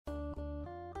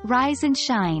Rise and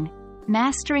shine.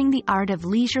 Mastering the art of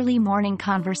leisurely morning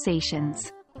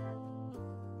conversations.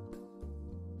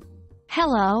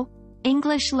 Hello,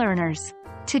 English learners.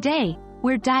 Today,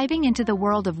 we're diving into the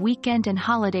world of weekend and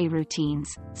holiday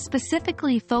routines,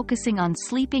 specifically focusing on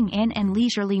sleeping in and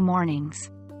leisurely mornings.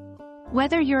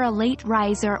 Whether you're a late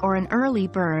riser or an early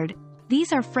bird,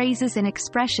 these are phrases and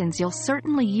expressions you'll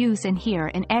certainly use and hear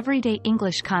in everyday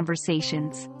English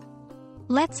conversations.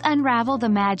 Let's unravel the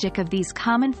magic of these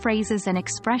common phrases and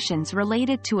expressions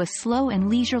related to a slow and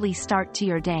leisurely start to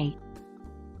your day.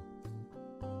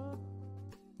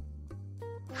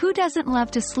 Who doesn't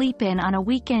love to sleep in on a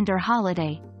weekend or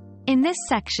holiday? In this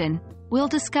section, we'll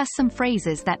discuss some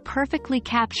phrases that perfectly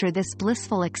capture this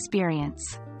blissful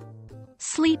experience.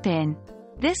 Sleep in.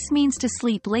 This means to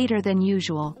sleep later than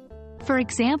usual. For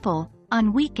example,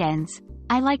 on weekends,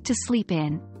 I like to sleep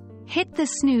in. Hit the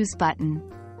snooze button.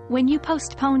 When you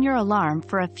postpone your alarm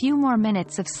for a few more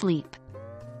minutes of sleep.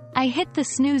 I hit the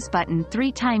snooze button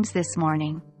 3 times this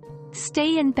morning.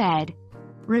 Stay in bed.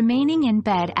 Remaining in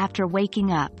bed after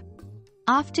waking up.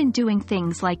 Often doing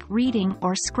things like reading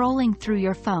or scrolling through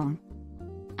your phone.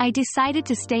 I decided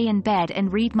to stay in bed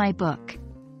and read my book.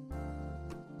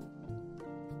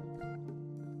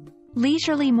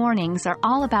 Leisurely mornings are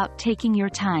all about taking your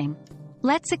time.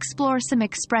 Let's explore some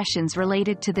expressions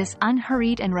related to this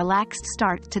unhurried and relaxed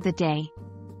start to the day.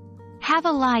 Have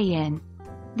a lie-in.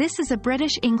 This is a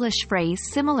British English phrase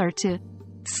similar to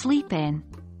sleep in.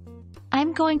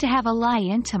 I'm going to have a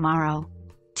lie-in tomorrow.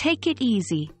 Take it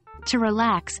easy. To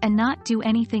relax and not do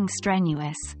anything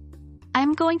strenuous.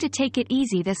 I'm going to take it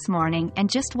easy this morning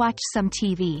and just watch some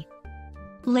TV.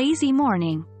 Lazy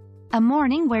morning. A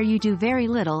morning where you do very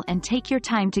little and take your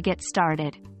time to get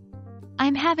started.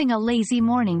 I'm having a lazy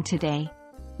morning today.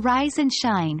 Rise and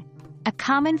shine. A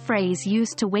common phrase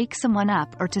used to wake someone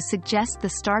up or to suggest the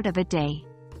start of a day.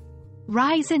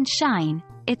 Rise and shine.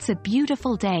 It's a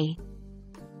beautiful day.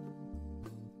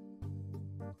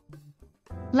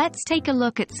 Let's take a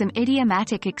look at some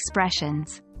idiomatic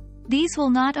expressions. These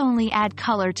will not only add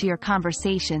color to your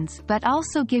conversations but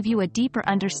also give you a deeper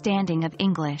understanding of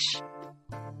English.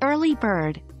 Early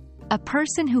bird. A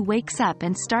person who wakes up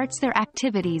and starts their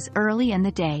activities early in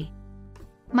the day.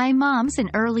 My mom's an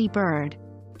early bird.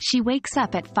 She wakes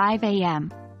up at 5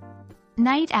 a.m.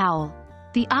 Night owl.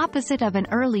 The opposite of an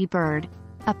early bird,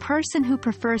 a person who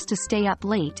prefers to stay up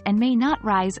late and may not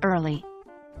rise early.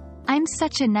 I'm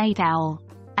such a night owl.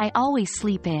 I always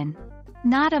sleep in.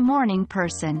 Not a morning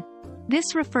person.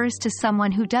 This refers to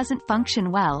someone who doesn't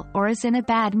function well or is in a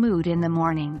bad mood in the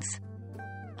mornings.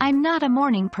 I'm not a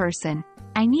morning person.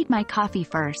 I need my coffee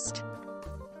first.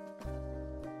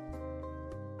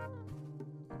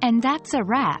 And that's a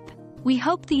wrap. We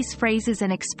hope these phrases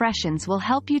and expressions will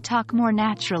help you talk more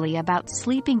naturally about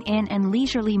sleeping in and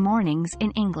leisurely mornings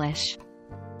in English.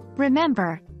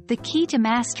 Remember, the key to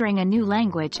mastering a new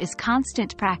language is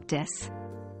constant practice.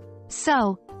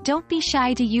 So, don't be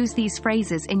shy to use these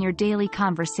phrases in your daily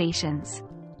conversations.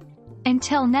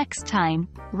 Until next time,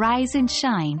 rise and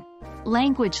shine,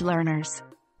 language learners.